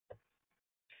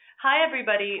Hi,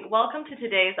 everybody. Welcome to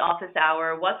today's office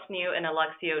hour, What's New in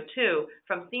Alluxio 2,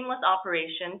 from seamless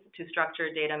operations to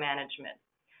structured data management.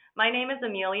 My name is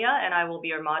Amelia, and I will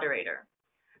be your moderator.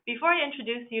 Before I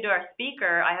introduce you to our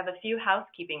speaker, I have a few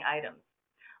housekeeping items.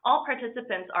 All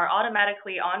participants are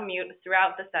automatically on mute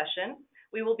throughout the session.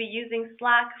 We will be using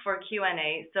Slack for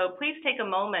Q&A, so please take a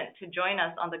moment to join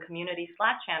us on the community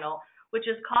Slack channel, which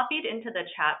is copied into the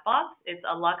chat box. It's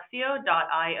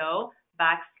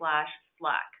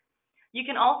alluxio.io/Slack. You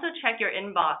can also check your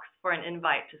inbox for an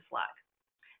invite to Slack.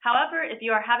 However, if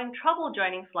you are having trouble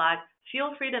joining Slack,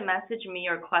 feel free to message me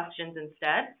your questions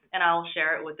instead, and I will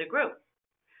share it with the group.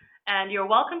 And you're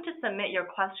welcome to submit your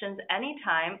questions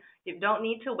anytime. You don't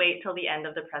need to wait till the end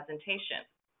of the presentation.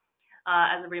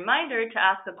 As a reminder, to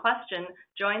ask a question,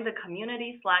 join the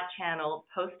community Slack channel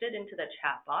posted into the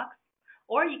chat box,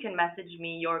 or you can message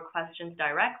me your questions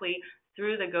directly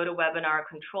through the GoToWebinar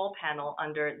control panel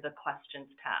under the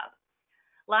Questions tab.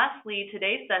 Lastly,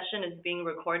 today's session is being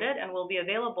recorded and will be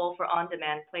available for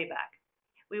on-demand playback.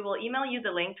 We will email you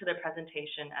the link to the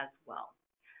presentation as well.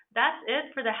 That's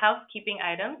it for the housekeeping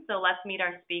items, so let's meet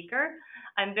our speaker.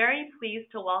 I'm very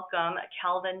pleased to welcome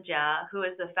Kelvin Jia, who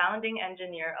is the founding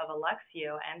engineer of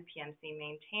Alluxio and PMC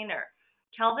maintainer.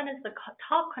 Kelvin is the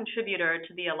top contributor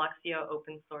to the Alluxio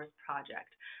open source project.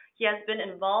 He has been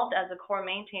involved as a core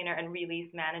maintainer and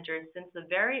release manager since the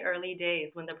very early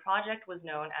days when the project was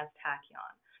known as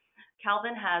Tachyon.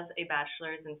 Kelvin has a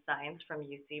bachelor's in science from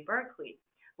UC Berkeley.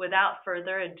 Without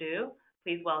further ado,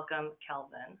 please welcome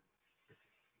Kelvin.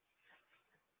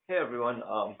 Hey everyone,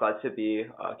 glad to be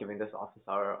giving this office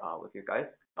hour with you guys.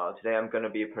 Today I'm going to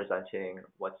be presenting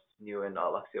what's new in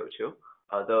Alluxio 2.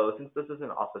 Though since this is an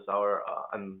office hour,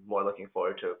 I'm more looking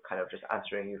forward to kind of just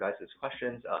answering you guys'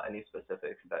 questions, any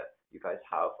specifics that you guys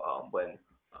have when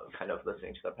kind of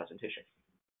listening to the presentation.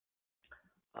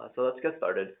 So let's get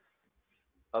started.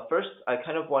 First, I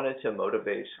kind of wanted to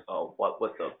motivate what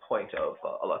was the point of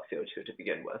Alluxio 2 to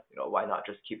begin with. Why not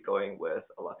just keep going with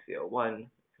Alluxio 1, you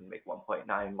can make 1.9,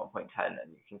 1.10,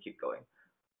 and you can keep going.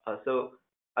 So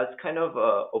as kind of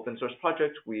an open source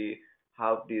project, we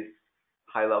have these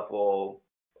high-level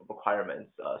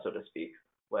requirements, so to speak,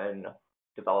 when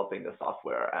developing the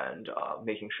software and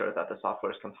making sure that the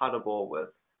software is compatible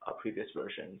with previous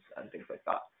versions and things like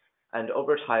that. And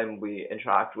over time, we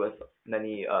interact with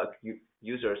many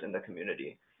users in the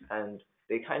community, and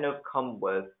they kind of come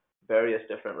with various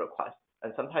different requests.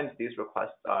 And sometimes these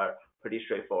requests are pretty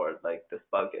straightforward, like this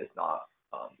bug is not,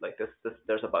 like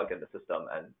there's a bug in the system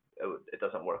and it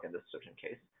doesn't work in this certain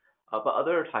case. But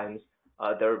other times,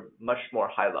 they're much more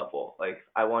high level. Like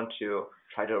I want to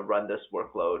try to run this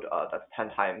workload that's 10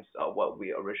 times what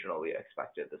we originally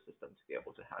expected the system to be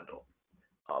able to handle.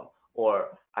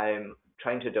 Or I'm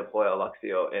trying to deploy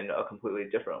Alluxio in a completely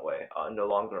different way, no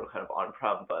longer kind of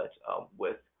on-prem, but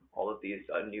with all of these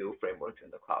new frameworks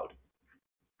in the cloud.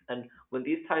 And when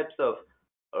these types of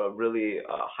really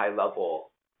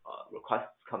high-level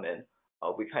requests come in,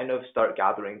 we kind of start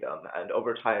gathering them, and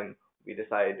over time, we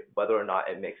decide whether or not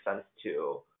it makes sense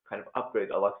to kind of upgrade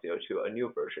Alluxio to a new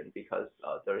version because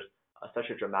there's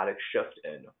such a dramatic shift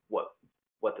in what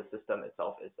the system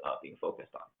itself is being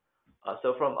focused on.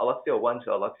 So from Alluxio 1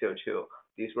 to Alluxio 2,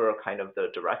 these were kind of the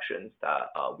directions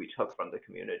that we took from the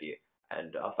community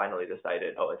and finally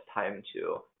decided, oh, it's time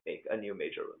to make a new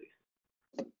major release.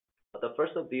 The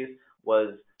first of these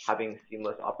was having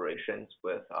seamless operations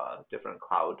with different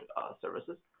cloud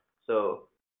services. So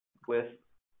with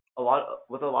a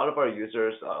lot of our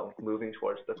users moving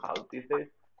towards the cloud these days,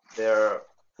 there are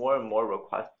more and more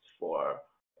requests for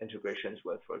integrations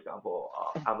with, for example,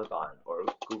 Amazon or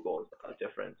Google's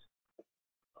different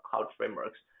cloud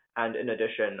frameworks, and in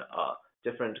addition,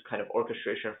 different kind of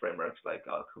orchestration frameworks like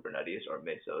Kubernetes or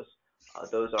Mesos.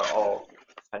 Those are all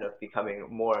kind of becoming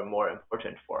more and more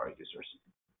important for our users.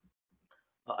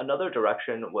 Another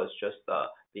direction was just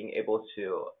being able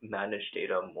to manage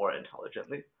data more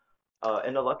intelligently.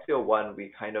 In Alluxio 1, we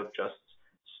kind of just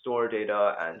store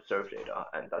data and serve data,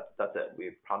 and that's it.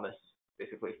 We promise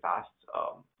basically fast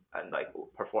and like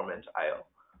performant I/O.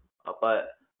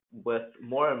 But with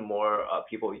more and more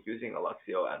people using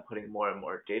Alluxio and putting more and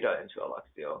more data into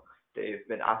Alluxio, they've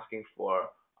been asking for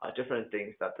different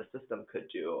things that the system could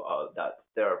do that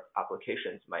their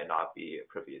applications might not be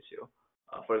privy to.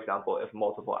 For example, if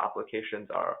multiple applications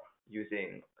are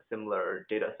using similar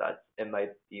data sets, it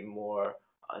might be more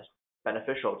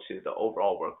beneficial to the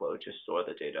overall workload to store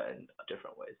the data in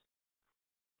different ways.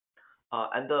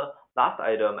 And the last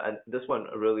item, and this one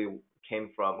really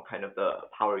came from kind of the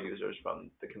power users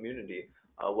from the community,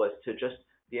 was to just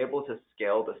be able to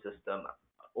scale the system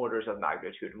orders of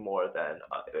magnitude more than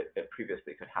it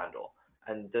previously could handle.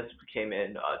 And this came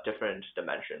in different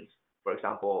dimensions. For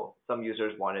example, some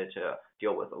users wanted to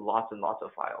deal with lots and lots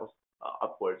of files,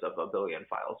 upwards of 1 billion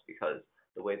files, because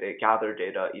the way they gather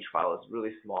data, each file is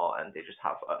really small and they just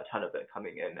have a ton of it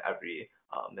coming in every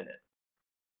minute.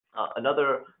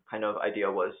 Another kind of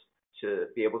idea was to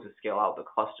be able to scale out the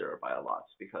cluster by a lot,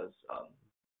 because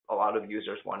a lot of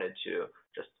users wanted to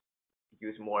just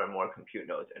use more and more compute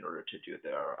nodes in order to do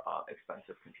their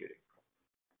expensive computing.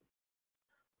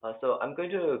 So I'm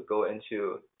going to go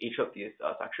into each of these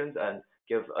sections and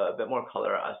give a bit more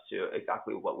color as to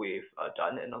exactly what we've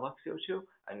done in Alluxio 2,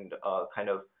 and kind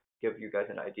of give you guys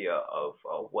an idea of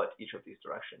what each of these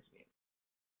directions mean.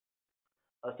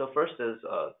 So first is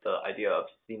the idea of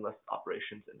seamless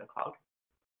operations in the cloud.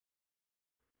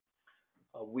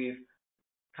 We've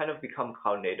kind of become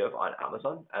cloud native on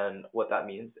Amazon, and what that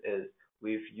means is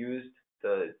we've used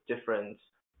the different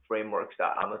frameworks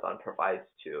that Amazon provides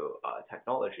to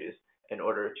technologies in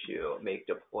order to make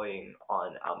deploying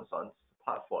on Amazon's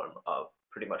platform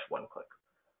pretty much one click.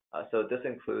 So this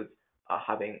includes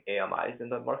having AMIs in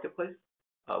the marketplace,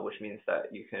 which means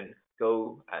that you can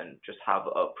go and just have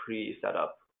a pre-set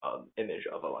up image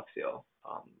of Alluxio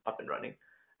up and running.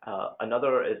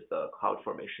 Another is the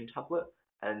CloudFormation template,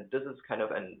 and this is kind of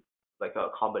like a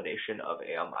combination of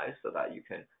AMIs so that you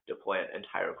can deploy an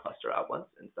entire cluster at once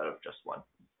instead of just one.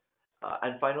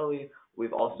 And finally,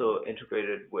 we've also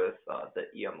integrated with the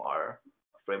EMR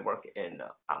framework in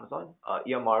Amazon.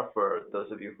 EMR, for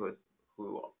those of you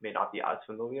who may not be as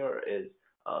familiar,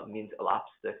 means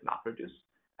Elastic MapReduce,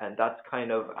 and that's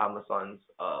kind of Amazon's.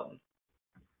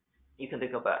 You can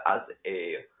think of it as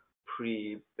a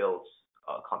pre-built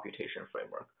computation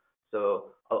framework. So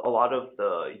a lot of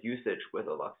the usage with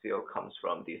Alluxio comes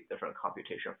from these different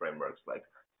computation frameworks like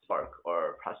Spark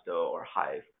or Presto or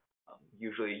Hive.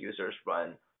 Usually users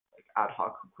run like ad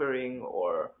hoc querying,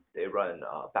 or they run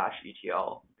batch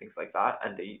ETL, things like that,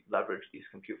 and they leverage these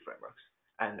compute frameworks.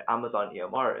 And Amazon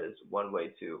EMR is one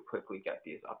way to quickly get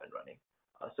these up and running.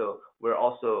 So we're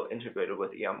also integrated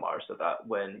with EMR so that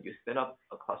when you spin up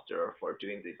a cluster for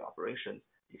doing these operations,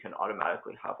 you can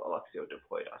automatically have Alluxio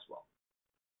deployed as well.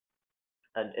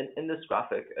 And in this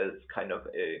graphic is kind of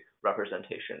a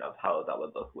representation of how that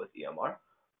would look with EMR.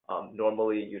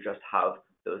 Normally, you just have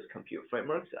those compute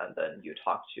frameworks, and then you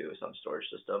talk to some storage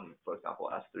system, for example,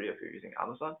 S3 if you're using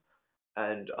Amazon.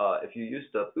 And if you use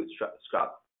the Bootstrap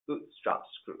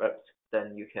script,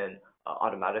 then you can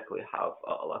automatically have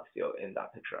Alluxio in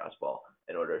that picture as well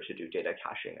in order to do data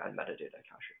caching and metadata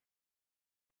caching.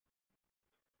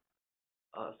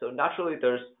 So naturally,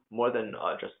 there's more than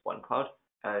just one cloud,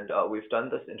 and we've done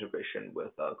this integration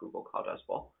with Google Cloud as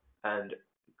well. And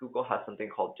Google has something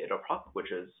called Dataproc,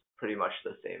 which is pretty much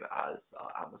the same as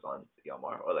Amazon's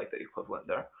EMR, or like the equivalent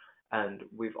there. And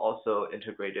we've also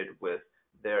integrated with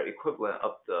their equivalent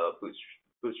of the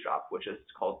Bootstrap, which is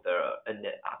called their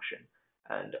init action.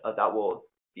 And that will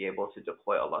be able to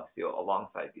deploy Alluxio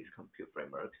alongside these compute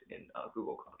frameworks in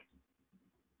Google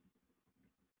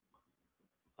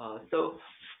Cloud. So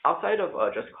outside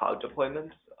of just cloud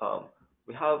deployments,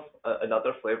 we have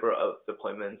another flavor of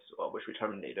deployments, which we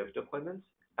term native deployments.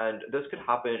 And this could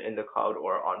happen in the cloud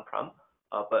or on-prem,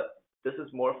 but this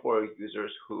is more for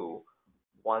users who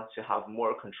want to have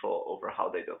more control over how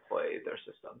they deploy their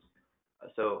systems.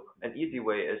 So an easy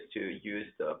way is to use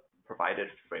the provided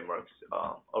frameworks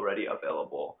already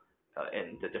available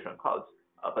in the different clouds.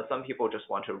 But some people just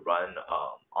want to run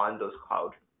on those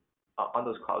clouds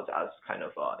as kind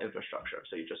of infrastructure.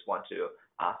 So you just want to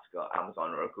ask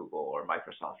Amazon or Google or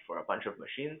Microsoft for a bunch of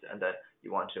machines, and then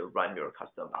you want to run your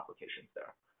custom applications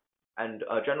there. And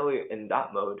generally in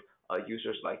that mode,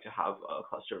 users like to have a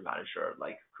cluster manager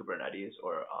like Kubernetes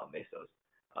or Mesos.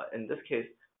 In this case,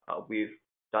 we've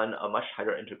done a much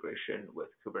tighter integration with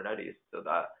Kubernetes so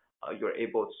that you're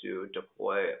able to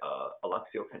deploy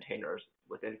Alluxio containers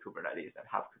within Kubernetes and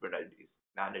have Kubernetes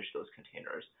manage those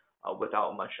containers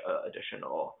without much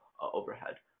additional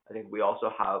overhead. I think we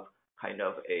also have kind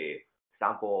of a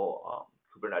sample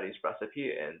Kubernetes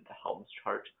recipe in the Helm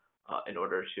chart in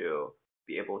order to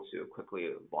be able to quickly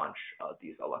launch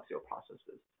these Alluxio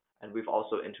processes. And we've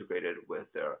also integrated with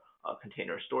their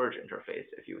container storage interface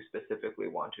if you specifically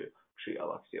want to treat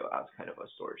Alluxio as kind of a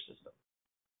storage system.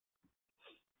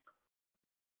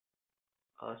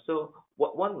 So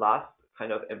one last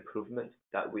kind of improvement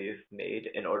that we've made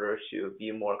in order to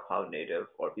be more cloud native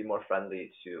or be more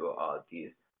friendly to these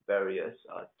various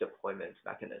deployment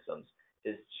mechanisms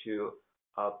is to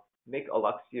make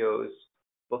Alluxio's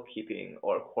bookkeeping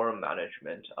or quorum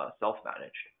management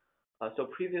self-managed. So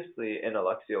previously in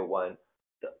Alluxio 1,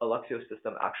 the Alluxio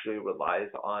system actually relies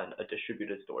on a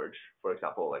distributed storage, for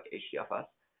example, like HDFS,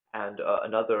 and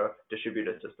another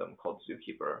distributed system called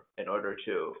Zookeeper in order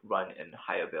to run in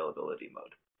high availability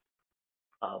mode.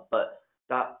 But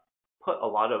that put a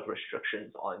lot of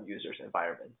restrictions on users'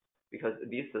 environments because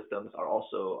these systems are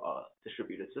also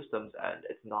distributed systems and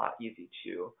it's not easy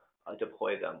to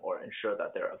deploy them or ensure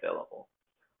that they're available.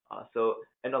 So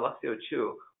in Alluxio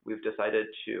 2, we've decided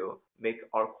to make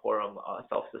our quorum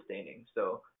self-sustaining.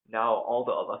 So now all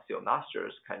the Alluxio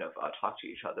masters kind of talk to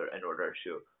each other in order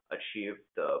to achieve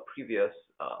the previous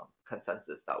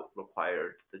consensus that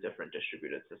required the different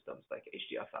distributed systems like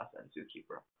HDFS and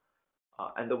Zookeeper.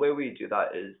 And the way we do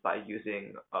that is by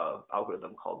using an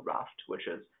algorithm called Raft, which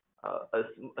is a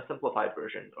simplified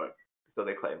version, or so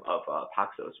they claim, of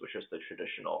Paxos, which is the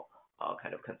traditional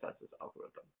kind of consensus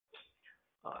algorithm.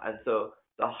 And so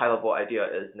the high-level idea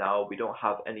is now we don't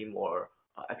have any more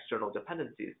external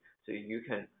dependencies, so you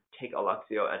can take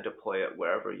Alluxio and deploy it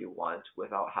wherever you want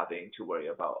without having to worry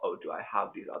about, oh, do I have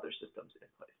these other systems in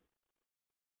place?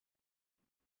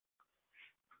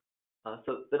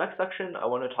 So the next section I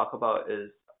want to talk about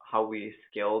is how we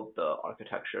scaled the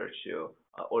architecture to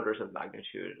orders of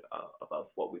magnitude above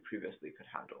what we previously could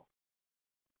handle.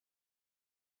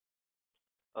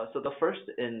 So the first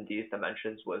in these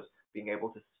dimensions was being able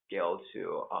to scale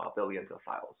to billions of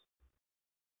files.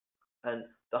 And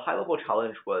the high-level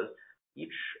challenge was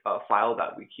each file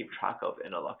that we keep track of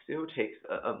in Alluxio takes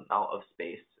an amount of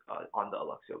space on the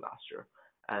Alluxio master.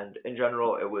 And in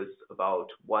general, it was about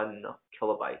 1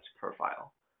 kilobyte per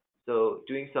file. So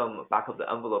doing some back of the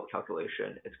envelope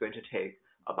calculation, it's going to take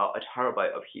about a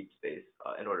terabyte of heap space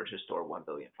in order to store 1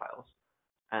 billion files.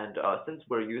 And since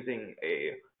we're using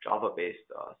a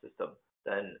Java-based system,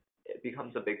 then it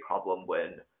becomes a big problem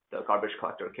when the garbage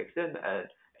collector kicks in and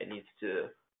it needs to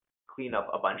clean up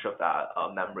a bunch of that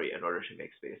memory in order to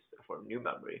make space for new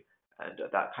memory. And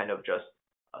that kind of just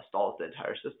stalls the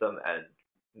entire system and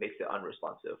makes it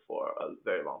unresponsive for a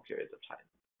very long periods of time.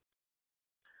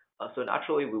 So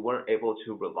naturally, we weren't able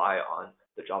to rely on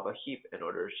the Java heap in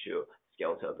order to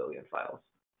scale to 1 billion files.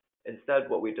 Instead,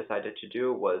 what we decided to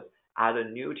do was add a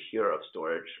new tier of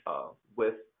storage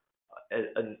with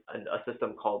a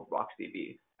system called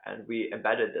RocksDB, and we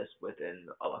embedded this within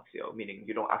Alluxio, meaning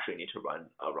you don't actually need to run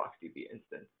a RocksDB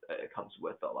instance. It comes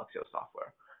with the Alluxio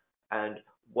software. And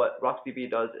what RocksDB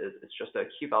does is it's just a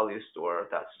key value store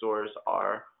that stores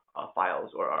our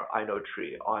files or our inode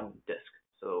tree on disk.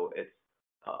 So it's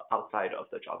outside of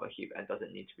the Java heap and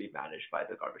doesn't need to be managed by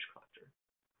the garbage collector.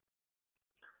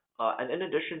 And in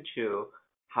addition to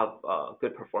have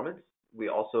good performance, we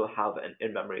also have an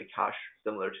in-memory cache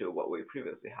similar to what we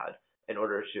previously had in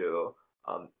order to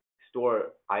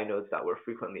store inodes that were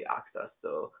frequently accessed,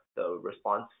 so the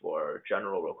response for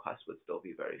general requests would still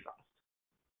be very fast.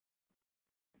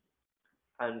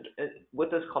 And with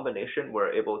this combination,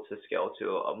 we're able to scale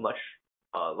to a much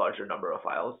larger number of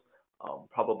files,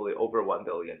 probably over 1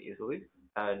 billion easily,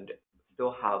 and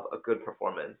still have a good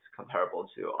performance comparable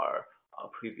to our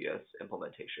previous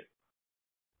implementation.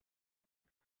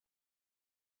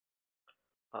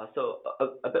 So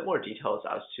a bit more details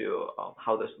as to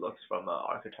how this looks from an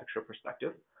architecture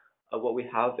perspective. What we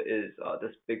have is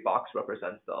this big box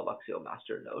represents the Alluxio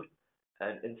master node,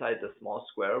 and inside the small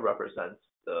square represents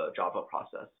the Java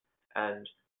process. And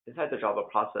inside the Java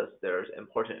process, there's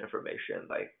important information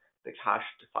like the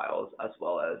cached files as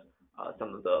well as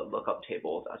some of the lookup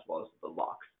tables as well as the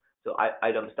locks. So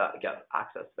items that get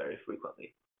accessed very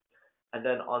frequently. And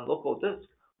then on local disk,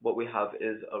 what we have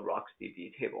is a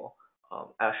RocksDB table.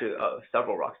 Actually,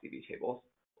 several RocksDB tables.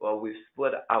 Well, we've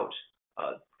split out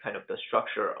kind of the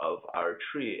structure of our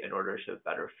tree in order to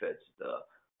better fit the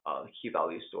key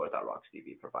value store that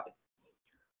RocksDB provides.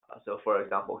 So for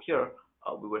example, here,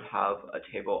 we would have a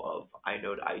table of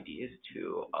inode IDs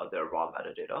to their raw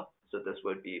metadata. So this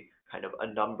would be kind of a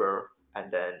number and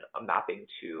then a mapping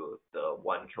to the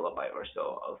 1 kilobyte or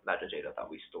so of metadata that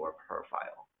we store per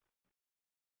file.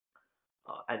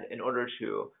 And in order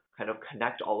to kind of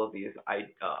connect all of these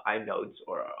inodes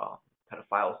or kind of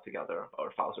files together,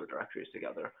 or files or directories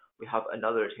together, we have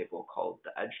another table called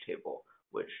the edge table,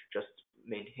 which just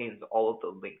maintains all of the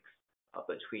links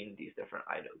between these different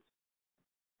inodes.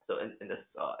 So in this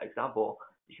example,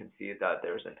 you can see that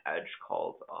there's an edge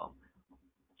called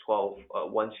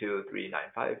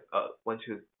 12395,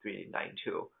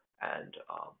 12392, and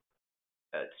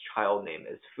its child name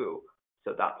is foo.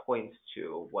 So that points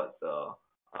to what the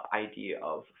ID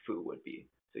of foo would be.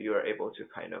 So you are able to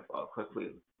kind of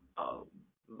quickly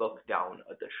look down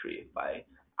at the tree by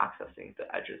accessing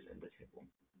the edges in the table.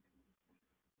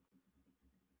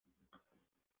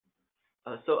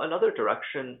 So another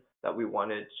direction that we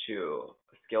wanted to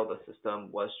scale the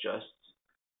system was just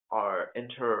our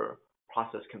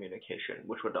inter-process communication,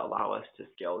 which would allow us to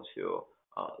scale to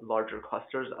larger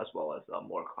clusters as well as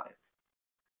more clients.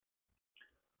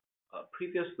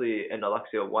 Previously in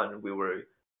Alluxio 1, we were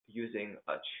using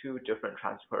two different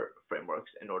transport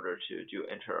frameworks in order to do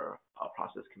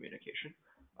inter-process communication.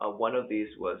 One of these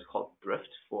was called Thrift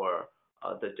for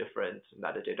the different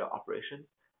metadata operations,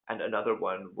 and another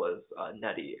one was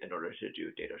Netty in order to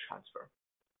do data transfer.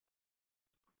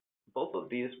 Both of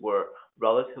these were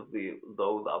relatively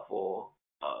low-level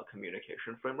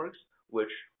communication frameworks,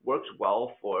 which worked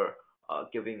well for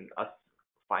giving us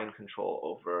fine control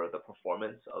over the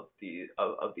performance of these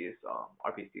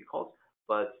RPC calls,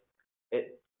 but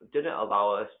it didn't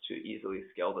allow us to easily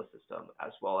scale the system,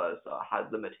 as well as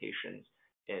had limitations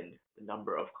in the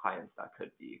number of clients that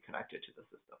could be connected to the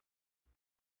system.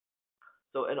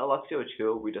 So in Alluxio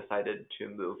 2, we decided to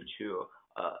move to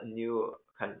a new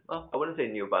kind of, well, I wouldn't say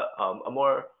new, but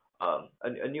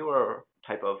a newer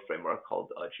type of framework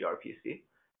called gRPC.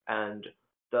 And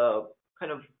the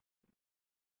kind of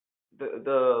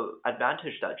the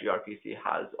advantage that gRPC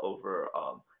has over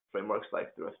frameworks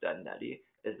like Thrift and Netty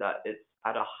is that it's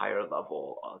at a higher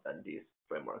level than these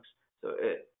frameworks. So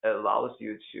it allows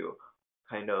you to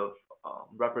kind of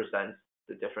represent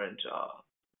the different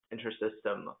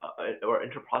intersystem or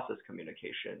interprocess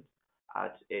communication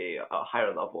at a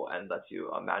higher level and lets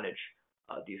you manage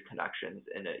these connections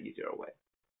in an easier way.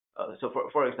 So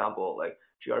for example, like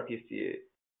gRPC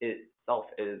itself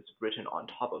is written on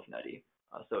top of Netty,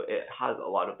 so it has a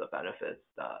lot of the benefits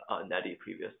that Netty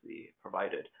previously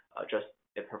provided. Just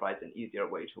it provides an easier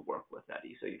way to work with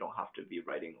Netty, so you don't have to be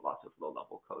writing lots of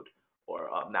low-level code or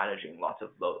managing lots of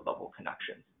low-level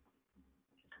connections.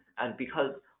 And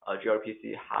because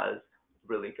gRPC has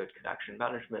really good connection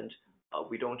management,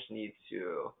 we don't need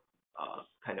to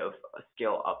kind of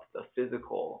scale up the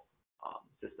physical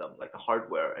system, like the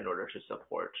hardware, in order to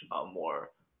support more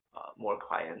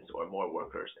clients or more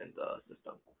workers in the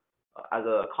system. As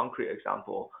a concrete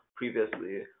example,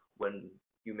 previously when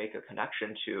you make a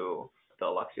connection to the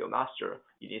Alluxio master,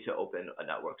 you need to open a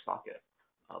network socket.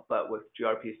 But with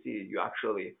gRPC, you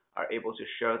actually are able to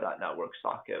share that network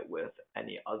socket with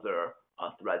any other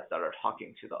threads that are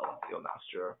talking to the Alluxio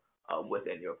master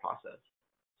within your process.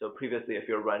 So previously, if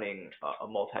you're running a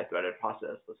multi-threaded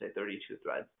process, let's say 32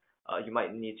 threads, you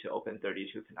might need to open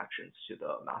 32 connections to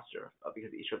the master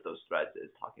because each of those threads is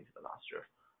talking to the master.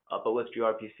 But with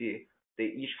gRPC, they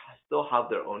each still have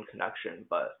their own connection,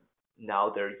 but now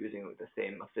they're using the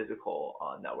same physical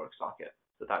network socket.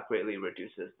 So that greatly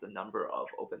reduces the number of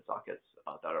open sockets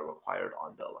that are required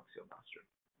on the Alluxio master.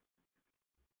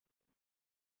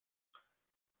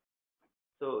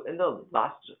 So in the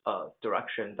last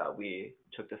direction that we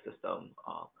took the system,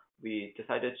 we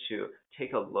decided to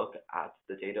take a look at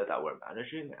the data that we're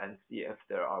managing and see if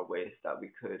there are ways that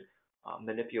we could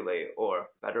manipulate or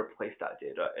better place that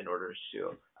data in order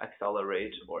to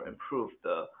accelerate or improve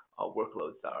the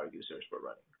workloads that our users were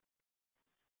running.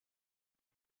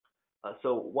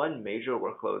 So one major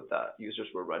workload that users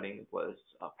were running was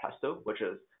Presto, which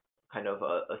is kind of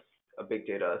a big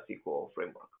data SQL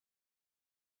framework.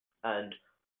 And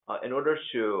in order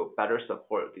to better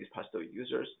support these Presto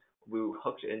users, we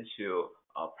hooked into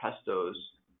Presto's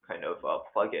kind of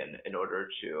plugin in order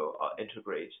to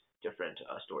integrate different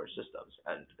storage systems.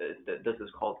 And this is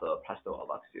called the Presto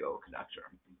Alluxio connector.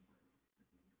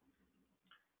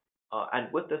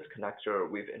 And with this connector,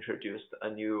 we've introduced a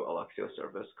new Alluxio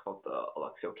service called the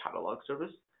Alluxio catalog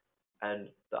service. And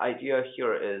the idea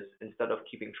here is instead of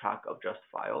keeping track of just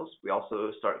files, we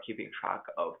also start keeping track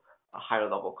of a higher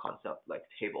level concept like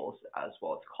tables as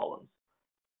well as columns.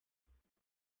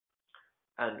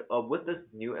 And with this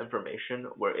new information,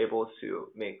 we're able to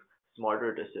make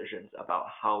smarter decisions about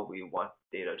how we want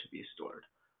data to be stored.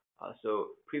 So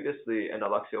previously in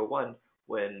Alluxio 1,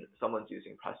 when someone's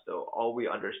using Presto, all we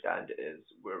understand is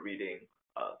we're reading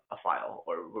a file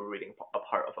or we're reading a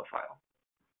part of a file.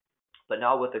 But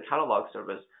now with the catalog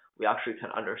service, we actually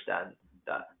can understand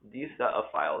that these set of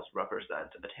files represent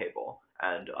a table,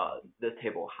 and this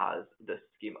table has this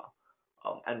schema.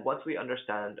 And once we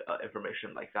understand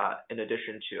information like that, in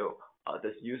addition to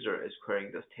this user is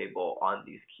querying this table on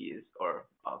these keys or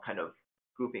kind of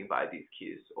grouping by these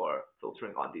keys or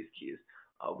filtering on these keys,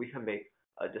 we can make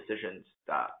decisions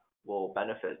that will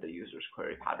benefit the user's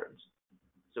query patterns.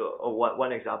 So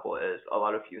one example is a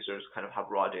lot of users kind of have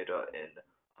raw data in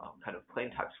kind of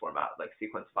plain text format, like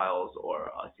sequence files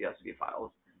or CSV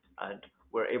files. And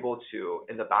we're able to,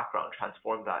 in the background,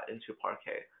 transform that into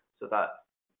Parquet so that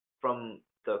from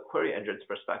the query engine's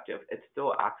perspective, it's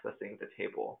still accessing the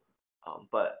table,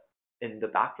 but in the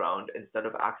background, instead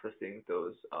of accessing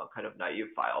those kind of naive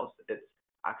files, it's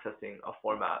accessing a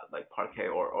format like Parquet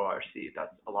or ORC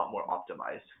that's a lot more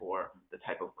optimized for the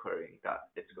type of querying that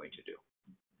it's going to do.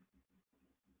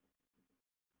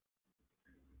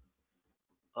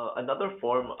 Another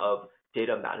form of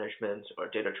data management or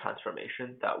data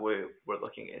transformation that we're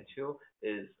looking into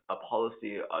is a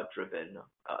policy-driven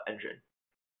engine.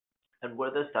 And where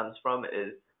this stems from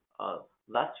is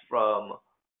less from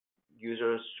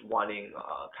users wanting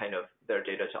kind of their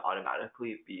data to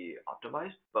automatically be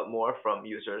optimized, but more from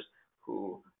users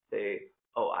who say,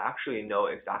 oh, I actually know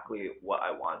exactly what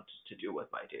I want to do with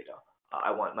my data.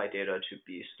 I want my data to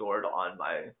be stored on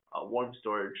my warm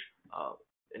storage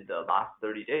in the last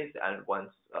 30 days, and once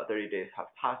 30 days have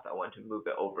passed, I want to move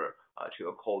it over to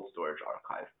a cold storage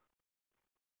archive.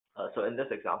 So in this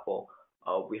example,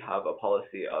 we have a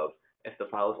policy of if the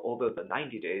file is older than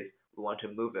 90 days, we want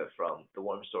to move it from the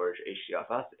warm storage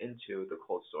HDFS into the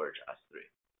cold storage S3.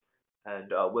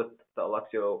 And with the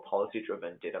Alluxio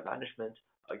policy-driven data management,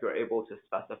 you're able to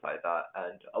specify that,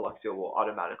 and Alluxio will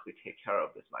automatically take care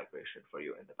of this migration for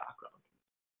you in the background.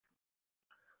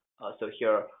 So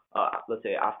here, let's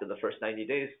say after the first 90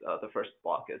 days, the first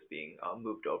block is being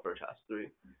moved over to S3,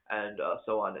 and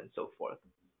so on and so forth.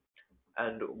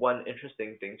 And one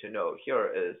interesting thing to note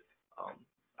here is,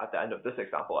 at the end of this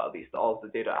example, at least, all of the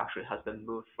data actually has been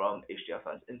moved from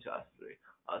HDFS into S3.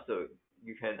 So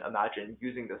you can imagine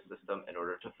using this system in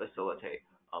order to facilitate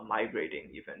migrating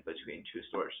even between two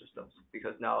storage systems,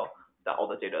 because now that all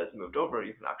the data is moved over,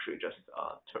 you can actually just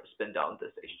spin down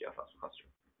this HDFS cluster.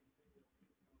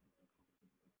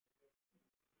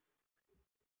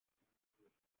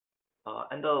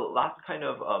 And the last kind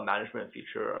of management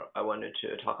feature I wanted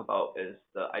to talk about is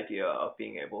the idea of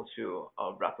being able to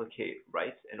replicate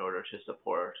writes in order to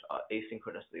support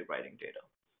asynchronously writing data.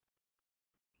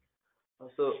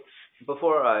 So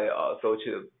before I go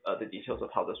to the details of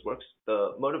how this works,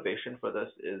 the motivation for this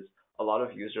is a lot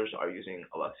of users are using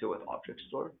Alluxio with Object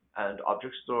Store, and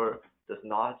Object Store does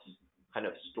not kind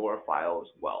of store files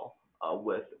well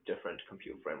with different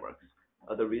compute frameworks.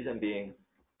 The reason being,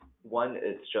 one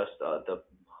is just the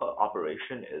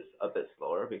operation is a bit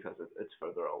slower because it's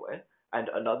further away, and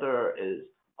another is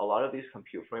a lot of these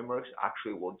compute frameworks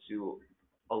actually will do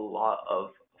a lot of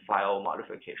file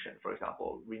modification, for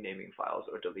example, renaming files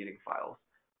or deleting files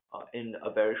in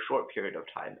a very short period of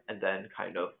time, and then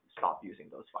kind of stop using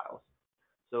those files.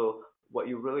 So what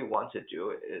you really want to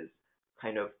do is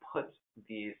kind of put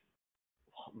these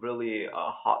really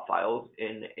hot files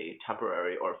in a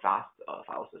temporary or fast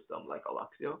file system like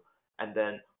Alluxio, and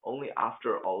then only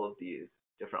after all of these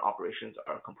different operations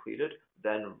are completed,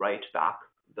 then write back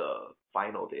the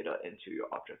final data into your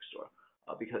object store.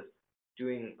 Because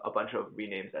doing a bunch of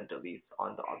renames and deletes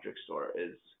on the object store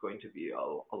is going to be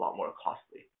a lot more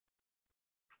costly.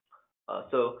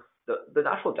 So the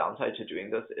natural downside to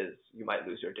doing this is you might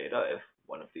lose your data if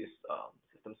one of these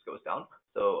systems goes down.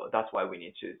 So that's why we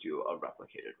need to do a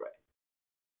replicated write.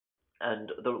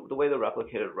 And the way the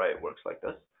replicated write works like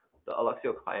this: the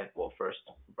Alluxio client will first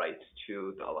write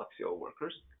to the Alluxio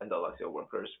workers, and the Alluxio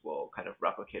workers will kind of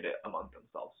replicate it among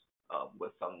themselves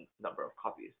with some number of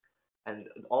copies. And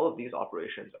all of these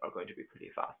operations are going to be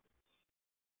pretty fast.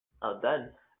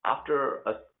 Then, after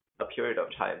a period of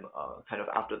time, kind of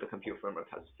after the compute framework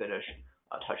has finished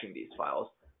touching these files,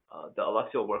 the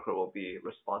Alluxio worker will be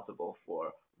responsible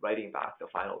for writing back the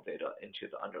final data into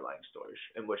the underlying storage,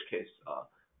 in which case,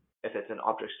 if it's an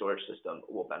object storage system,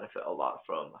 will benefit a lot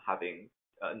from having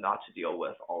not to deal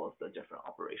with all of the different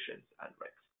operations and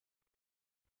writes.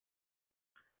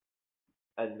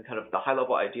 And kind of the high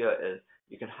level idea is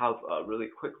you can have really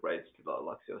quick writes to the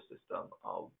Alluxio system,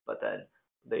 but then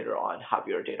later on have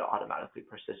your data automatically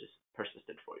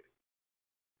persisted for you.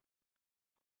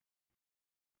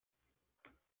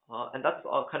 And that's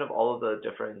kind of all of the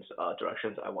different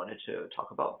directions I wanted to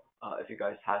talk about. If you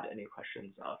guys had any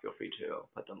questions, feel free to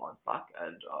put them on Slack,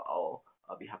 and I'll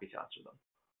be happy to answer them.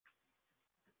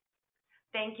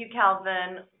 Thank you,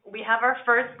 Calvin. We have our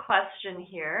first question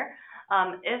here.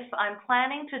 If I'm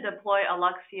planning to deploy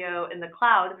Alluxio in the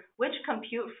cloud, which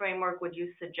compute framework would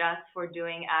you suggest for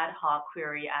doing ad hoc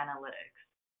query analytics?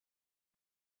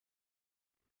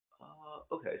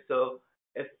 Okay, so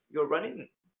if you're running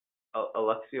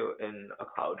Alluxio in a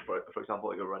cloud, for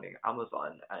example, you're running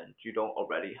Amazon and you don't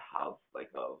already have like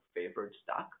a favored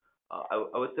stack, I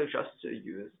would suggest to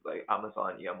use like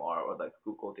Amazon EMR or like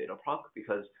Google Dataproc,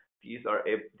 because these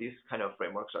kind of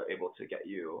frameworks are able to get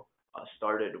you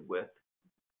started with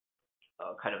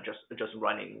kind of just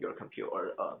running your compute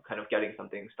or kind of getting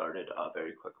something started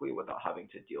very quickly without having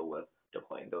to deal with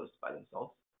deploying those by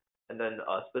themselves. And then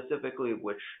specifically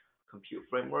which compute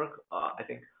framework, I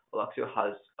think Alluxio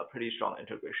has a pretty strong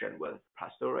integration with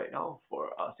Presto right now for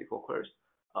SQL queries.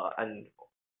 And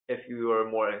if you are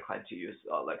more inclined to use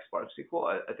like Spark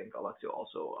SQL, I think Alluxio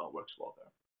also works well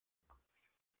there.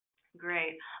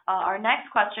 Great. Our next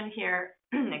question here,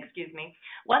 excuse me,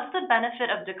 what's the benefit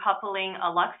of decoupling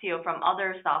Alluxio from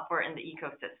other software in the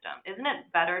ecosystem? Isn't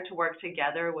it better to work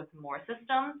together with more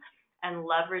systems and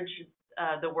leverage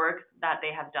the work that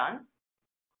they have done?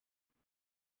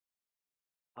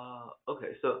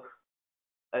 Okay, so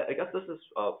I guess this is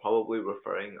probably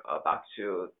referring back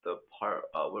to the part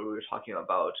where we were talking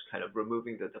about kind of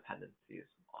removing the dependencies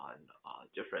on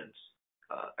different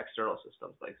external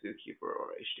systems like Zookeeper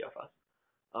or HDFS.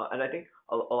 And I think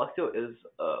Alluxio is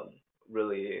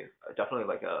really definitely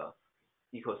like a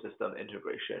ecosystem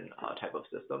integration type of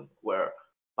system where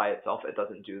by itself it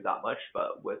doesn't do that much,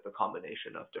 but with the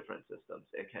combination of different systems,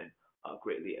 it can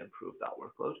greatly improve that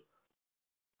workload.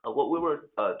 What we were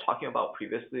talking about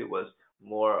previously was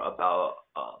more about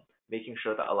making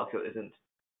sure that Alluxio isn't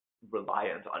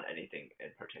reliant on anything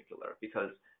in particular because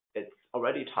it's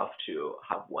already tough to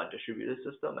have one distributed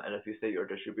system. And if you say your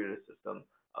distributed system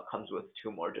comes with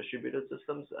two more distributed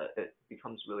systems, it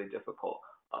becomes really difficult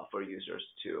for users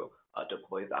to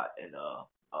deploy that in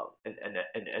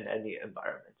any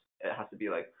environment. It has to be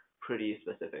like pretty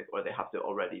specific, or they have to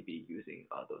already be using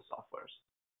those softwares.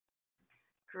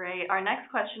 Great. Our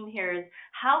next question here is,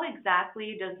 how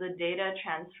exactly does the data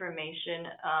transformation,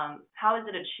 how is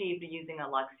it achieved using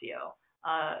Alluxio?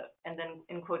 And then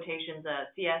in quotations,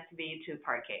 CSV to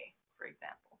Parquet, for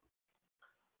example.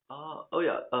 Oh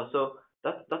yeah. So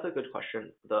that's a good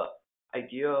question. The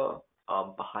idea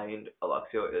behind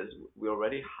Alluxio is we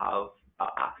already have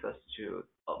access to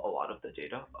a lot of the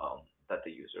data that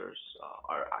the users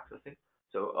are accessing.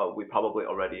 So we probably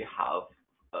already have,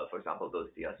 for example, those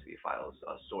CSV files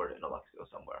stored in Alluxio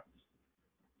somewhere.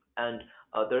 And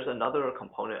there's another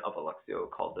component of Alluxio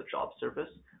called the job service,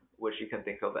 which you can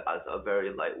think of as a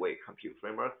very lightweight compute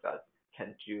framework that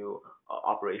can do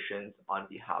operations on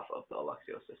behalf of the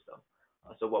Alluxio system.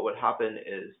 So what would happen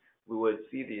is we would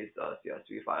see these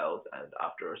CSV files, and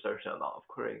after a certain amount of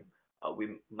querying,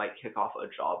 we might kick off a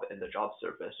job in the job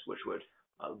service, which would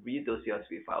read those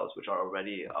CSV files, which are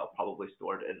already probably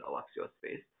stored in Alluxio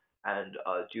space, and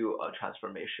do a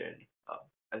transformation.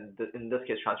 In this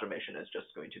case, transformation is just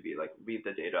going to be like read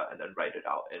the data and then write it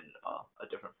out in a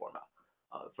different format.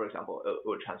 For example, it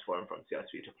would transform from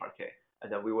CSV to Parquet,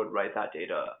 and then we would write that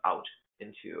data out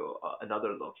into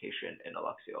another location in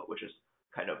Alluxio, which is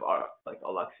kind of our like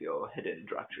Alluxio hidden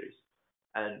directories.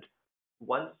 And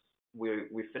once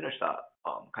we finish that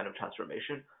kind of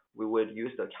transformation, we would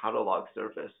use the catalog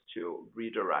service to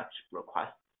redirect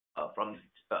requests from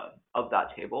of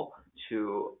that table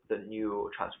to the new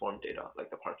transformed data, like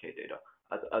the Parquet data,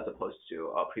 as opposed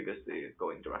to previously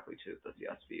going directly to the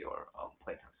CSV or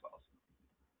plain text files.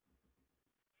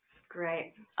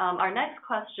 Great. Our next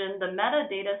question, the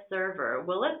metadata server,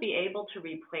 will it be able to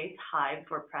replace Hive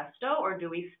for Presto, or do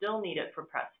we still need it for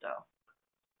Presto?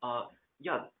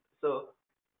 Yeah, so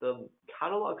the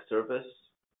catalog service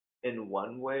in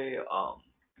one way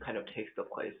kind of takes the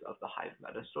place of the Hive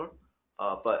metastore.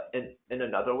 But in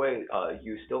another way,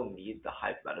 you still need the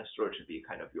Hive metastore to be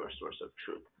kind of your source of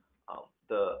truth.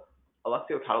 The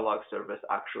Alluxio catalog service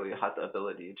actually has the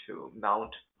ability to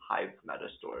mount Hive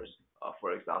metastores.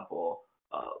 For example,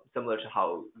 similar to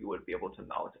how you would be able to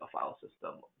mount a file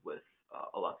system with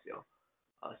Alluxio.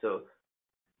 So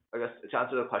I guess to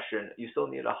answer the question, you still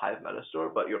need a Hive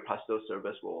metastore, but your Presto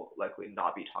service will likely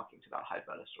not be talking to that Hive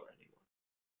metastore anymore.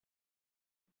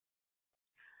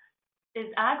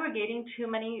 Is aggregating too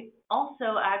many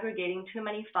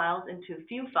files into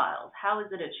few files? How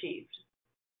is it achieved?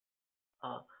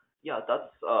 Yeah, that's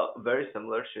very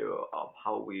similar to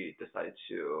how we decide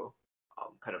to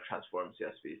kind of transform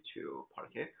CSV to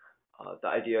Parquet. The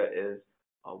idea is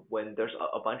when there's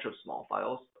a bunch of small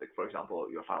files, like for example,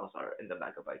 your files are in the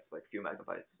megabytes, like few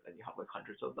megabytes, and you have like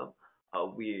hundreds of them,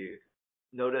 we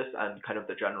notice, and kind of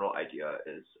the general idea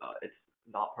is it's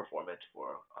not performant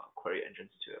for query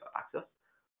engines to access.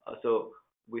 So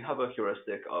we have a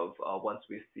heuristic of once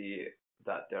we see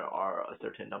that there are a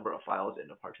certain number of files in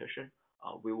a partition,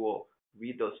 we will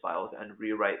read those files and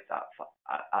rewrite that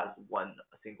as one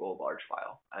single large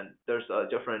file. And there's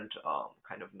different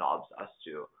kind of knobs as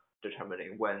to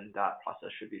determining when that process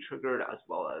should be triggered, as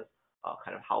well as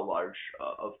kind of how large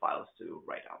of files to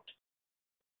write out.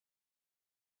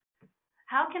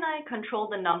 How can I control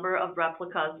the number of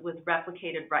replicas with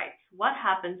replicated writes? What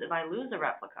happens if I lose a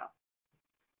replica?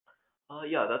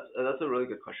 Yeah, that's a really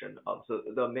good question. So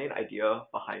the main idea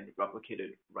behind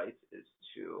replicated writes is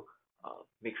to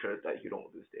make sure that you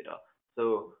don't lose data.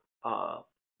 So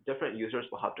different users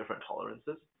will have different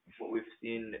tolerances. What we've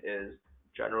seen is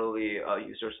generally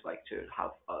users like to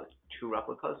have two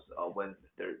replicas when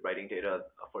they're writing data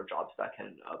for jobs that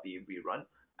can be rerun,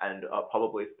 and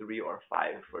probably three or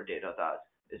five for data that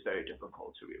is very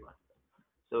difficult to rerun.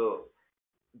 So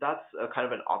that's a kind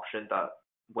of an option that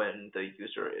when the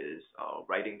user is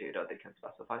writing data, they can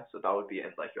specify. So that would be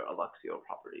in like your Alluxio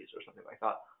properties or something like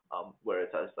that, where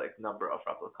it says like number of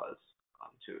replicas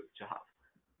to have.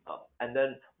 And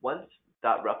then once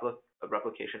that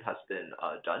replication has been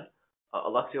done,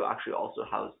 Alluxio actually also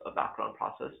has a background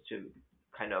process to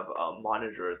kind of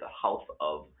monitor the health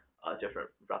of different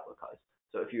replicas.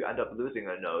 So if you end up losing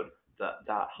a node,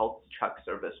 that health check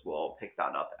service will pick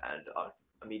that up and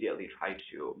immediately try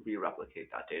to re-replicate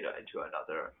that data into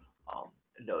another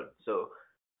node. So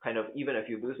kind of even if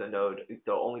you lose a node,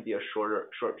 there'll only be a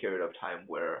short period of time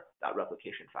where that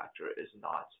replication factor is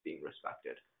not being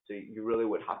respected. So you really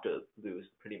would have to lose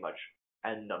pretty much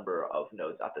n number of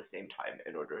nodes at the same time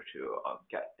in order to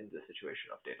get into the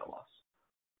situation of data loss.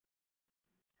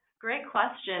 Great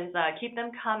questions. Keep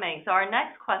them coming. So our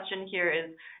next question here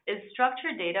is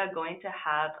structured data going to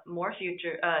have more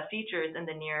future features in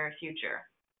the near future?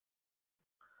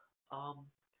 Um,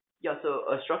 yeah, so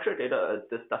structured data,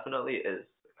 this definitely is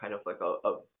kind of like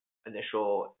a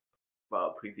initial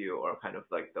preview or kind of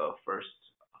like the first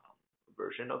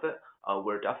version of it.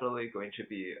 We're definitely going to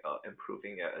be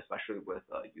improving it, especially with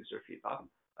user feedback.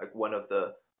 Like one of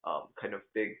the kind of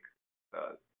big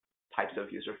uh, types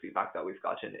of user feedback that we've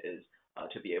gotten is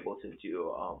to be able to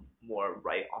do more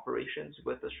write operations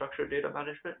with the structured data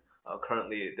management.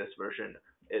 Currently, this version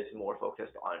is more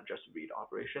focused on just read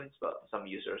operations, but some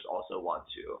users also want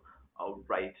to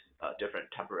write different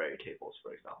temporary tables,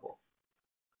 for example.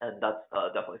 And that's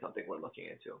definitely something we're looking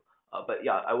into. But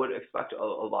yeah, I would expect a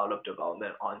lot of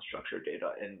development on structured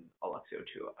data in Alluxio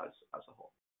 2 as a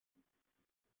whole.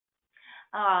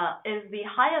 Is the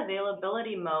high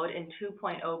availability mode in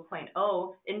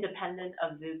 2.0.0 independent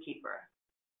of Zookeeper?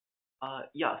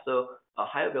 Yeah, so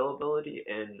high availability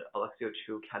in Alluxio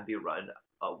 2 can be run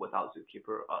without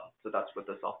Zookeeper, so that's with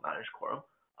the self-managed quorum.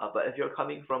 But if you're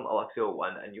coming from Alluxio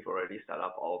 1 and you've already set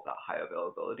up all of that high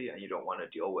availability and you don't want to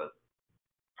deal with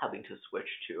having to switch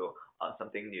to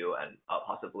something new and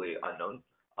possibly unknown,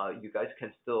 you guys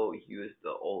can still use the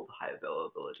old high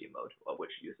availability mode, which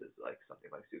uses like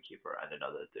something like Zookeeper and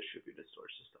another distributed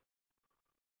storage system.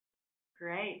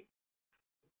 Great.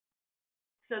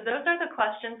 So those are the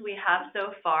questions we have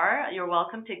so far. You're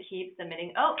welcome to keep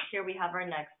submitting. Oh, here we have our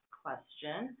next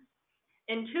question.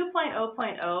 In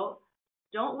 2.0.0,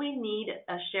 don't we need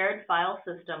a shared file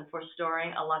system for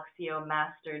storing Alluxio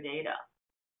master data?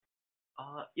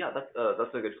 Yeah,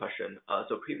 that's a good question.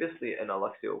 So previously in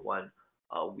Alluxio 1,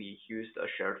 we used a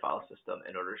shared file system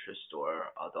in order to store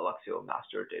the Alluxio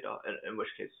master data, in which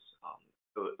case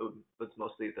it was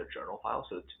mostly the journal file,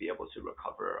 so to be able to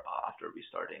recover after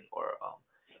restarting or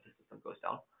if the system goes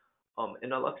down.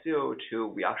 In Alluxio 2,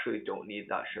 we actually don't need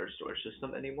that shared storage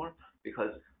system anymore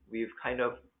because we've kind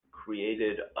of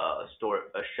created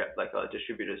like a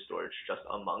distributed storage just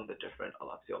among the different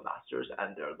Alluxio masters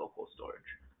and their local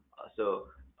storage. So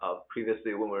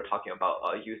previously, when we were talking about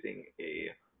using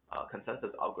a consensus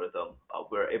algorithm,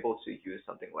 we're able to use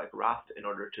something like Raft in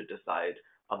order to decide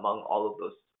among all of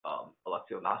those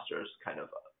Alluxio masters, kind of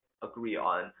agree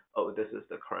on, oh, this is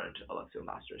the current Alluxio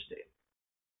master state.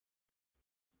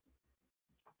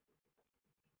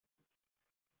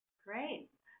 Great.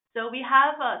 So we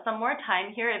have some more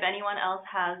time here if anyone else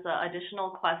has additional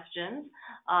questions.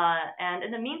 And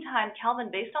in the meantime, Calvin,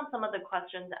 based on some of the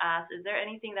questions asked, is there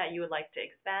anything that you would like to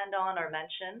expand on or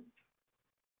mention?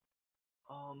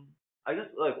 I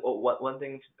guess like one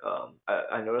thing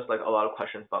I noticed like a lot of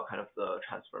questions about kind of the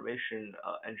transformation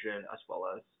engine as well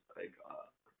as like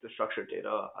the structured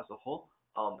data as a whole.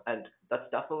 And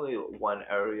that's definitely one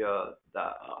area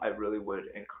that I really would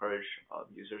encourage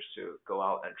users to go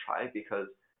out and try because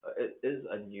it is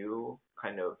a new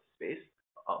kind of space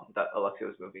that Alluxio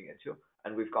is moving into,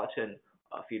 and we've gotten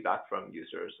feedback from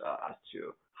users as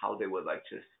to how they would like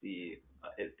to see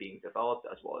it being developed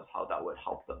as well as how that would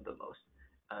help them the most.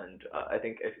 And I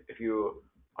think if you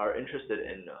are interested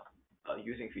in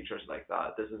using features like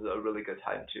that, this is a really good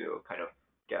time to kind of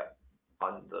get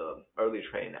on the early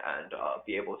train and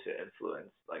be able to influence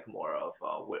like more of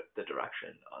what the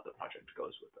direction the project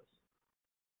goes with this.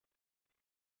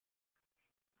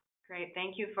 Great,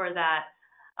 thank you for that.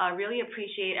 Really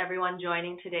appreciate everyone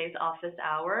joining today's office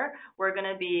hour. We're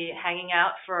going to be hanging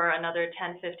out for another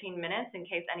 10-15 minutes in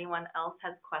case anyone else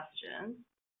has questions.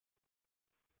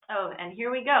 Oh, and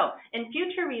here we go. In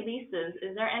future releases,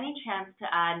 is there any chance to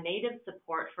add native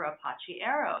support for Apache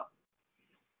Arrow?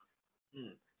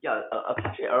 Yeah,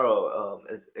 Apache Arrow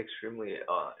is extremely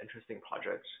interesting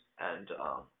project, and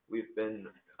we've been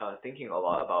thinking a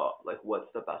lot about like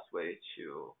what's the best way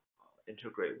to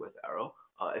integrate with Arrow.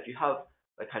 If you have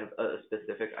like kind of a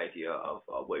specific idea of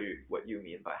what you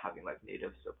mean by having like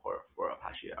native support for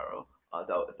Apache Arrow,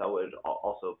 that would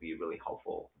also be really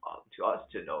helpful to us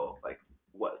to know like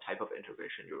what type of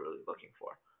integration you're really looking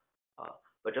for.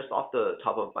 But just off the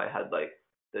top of my head, like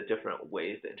the different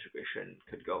ways the integration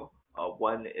could go.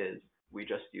 One is we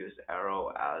just use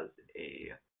Arrow as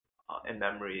a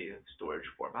in-memory storage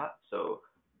format. So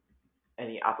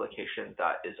any application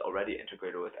that is already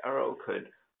integrated with Arrow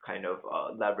could kind of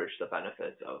leverage the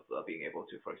benefits of being able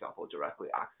to, for example, directly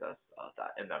access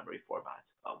that in-memory format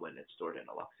when it's stored in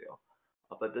Alluxio.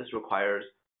 But this requires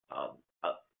um,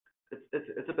 uh,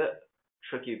 it's a bit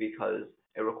tricky because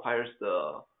it requires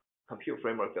the compute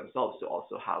framework themselves to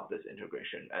also have this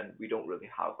integration, and we don't really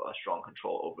have a strong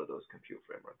control over those compute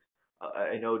frameworks.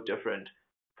 I know different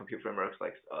compute frameworks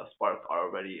like Spark are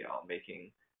already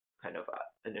making kind of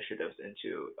initiatives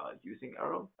into using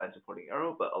Arrow and supporting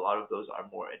Arrow, but a lot of those are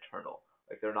more internal.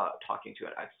 Like they're not talking to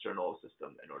an external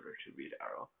system in order to read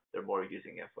Arrow. They're more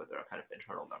using it for their kind of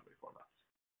internal memory formats.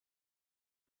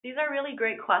 These are really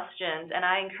great questions, and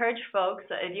I encourage folks,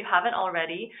 if you haven't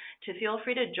already, to feel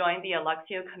free to join the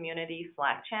Alluxio community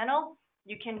Slack channel.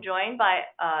 You can join by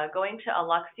going to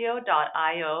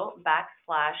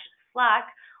alluxio.io/Slack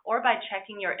or by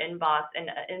checking your inbox, and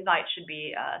an invite should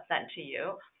be sent to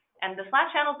you. And the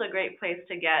Slack channel is a great place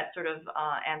to get sort of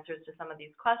answers to some of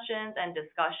these questions and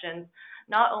discussions,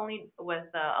 not only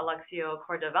with Alluxio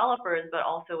core developers, but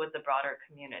also with the broader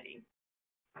community.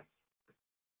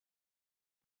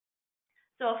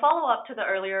 So a follow-up to the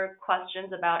earlier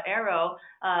questions about Arrow,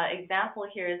 example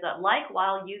here is that like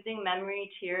while using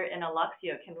memory tier in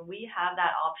Alluxio, can we have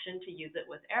that option to use it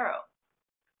with Arrow?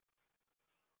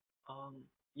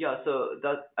 Yeah, so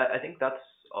I think that's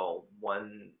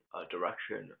one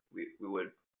direction we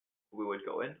would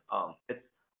go in. It's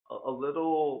a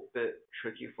little bit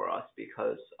tricky for us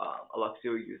because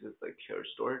Alluxio uses like tier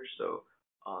storage, so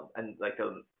and like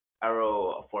the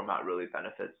Arrow format really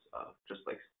benefits just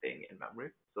like staying in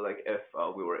memory. So like if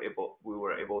we were able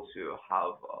to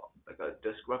have like a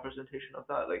disk representation of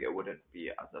that, like it wouldn't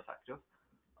be as effective.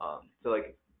 So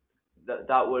like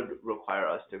that would require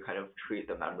us to kind of treat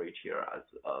the memory tier as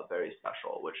very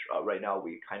special, which right now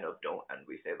we kind of don't, and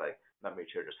we say like memory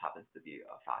tier just happens to be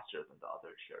faster than the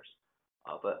other tiers.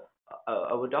 But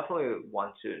I would definitely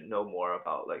want to know more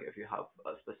about like if you have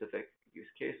a specific use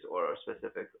case or a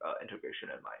specific integration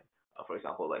in mind. For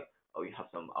example, like you have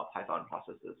some Python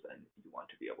processes and you want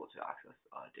to be able to access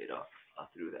data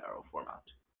through the Arrow format.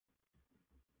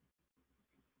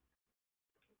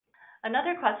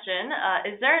 Another question,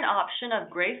 is there an option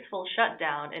of graceful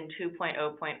shutdown in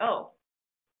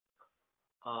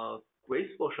 2.0.0?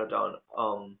 Graceful shutdown.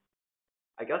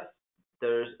 I guess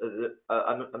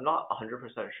I'm not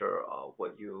 100% sure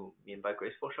what you mean by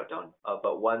graceful shutdown.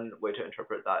 But one way to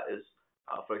interpret that is,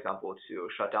 for example, to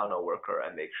shut down a worker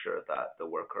and make sure that the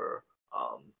worker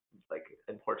like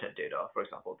important data, for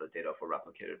example, the data for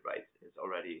replicated writes is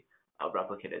already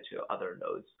replicated to other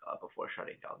nodes before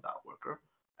shutting down that worker.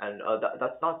 And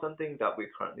that's not something that we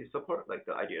currently support, like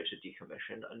the idea to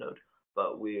decommission a node,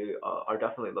 but we are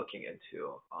definitely looking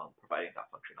into providing that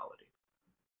functionality.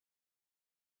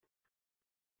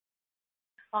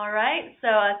 All right.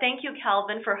 So thank you,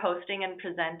 Calvin, for hosting and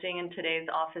presenting in today's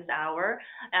office hour.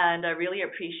 And I really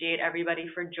appreciate everybody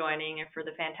for joining and for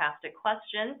the fantastic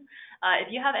questions. If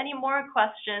you have any more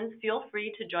questions, feel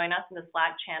free to join us in the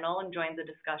Slack channel and join the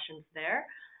discussions there.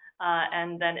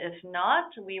 And then if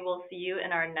not, we will see you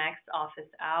in our next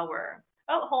office hour.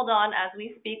 Oh, hold on. As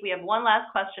we speak, we have one last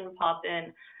question pop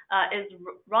in. Is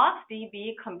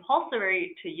RocksDB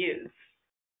compulsory to use?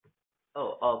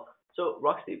 So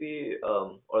RocksDB,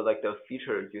 or like the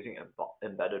feature using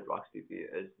embedded RocksDB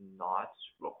is not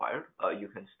required. You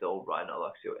can still run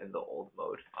Alluxio in the old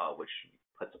mode, which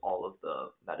puts all of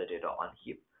the metadata on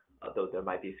heap, though there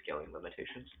might be scaling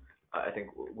limitations. I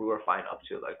think we were fine up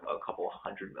to like a couple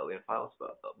 100 million files,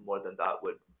 but more than that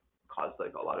would cause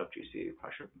like a lot of GC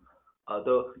pressure.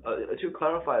 Though to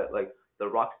clarify, like the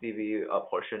RocksDB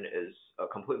portion is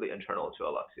completely internal to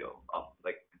Alluxio.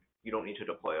 Like you don't need to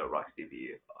deploy a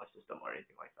RocksDB system or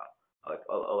anything like that. Like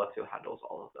Alluxio handles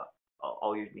all of that.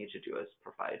 All you need to do is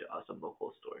provide some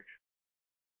local storage.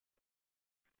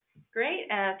 Great.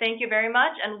 Thank you very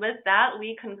much. And with that,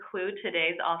 we conclude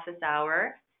today's office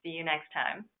hour. See you next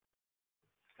time.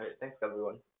 All right, thanks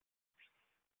everyone.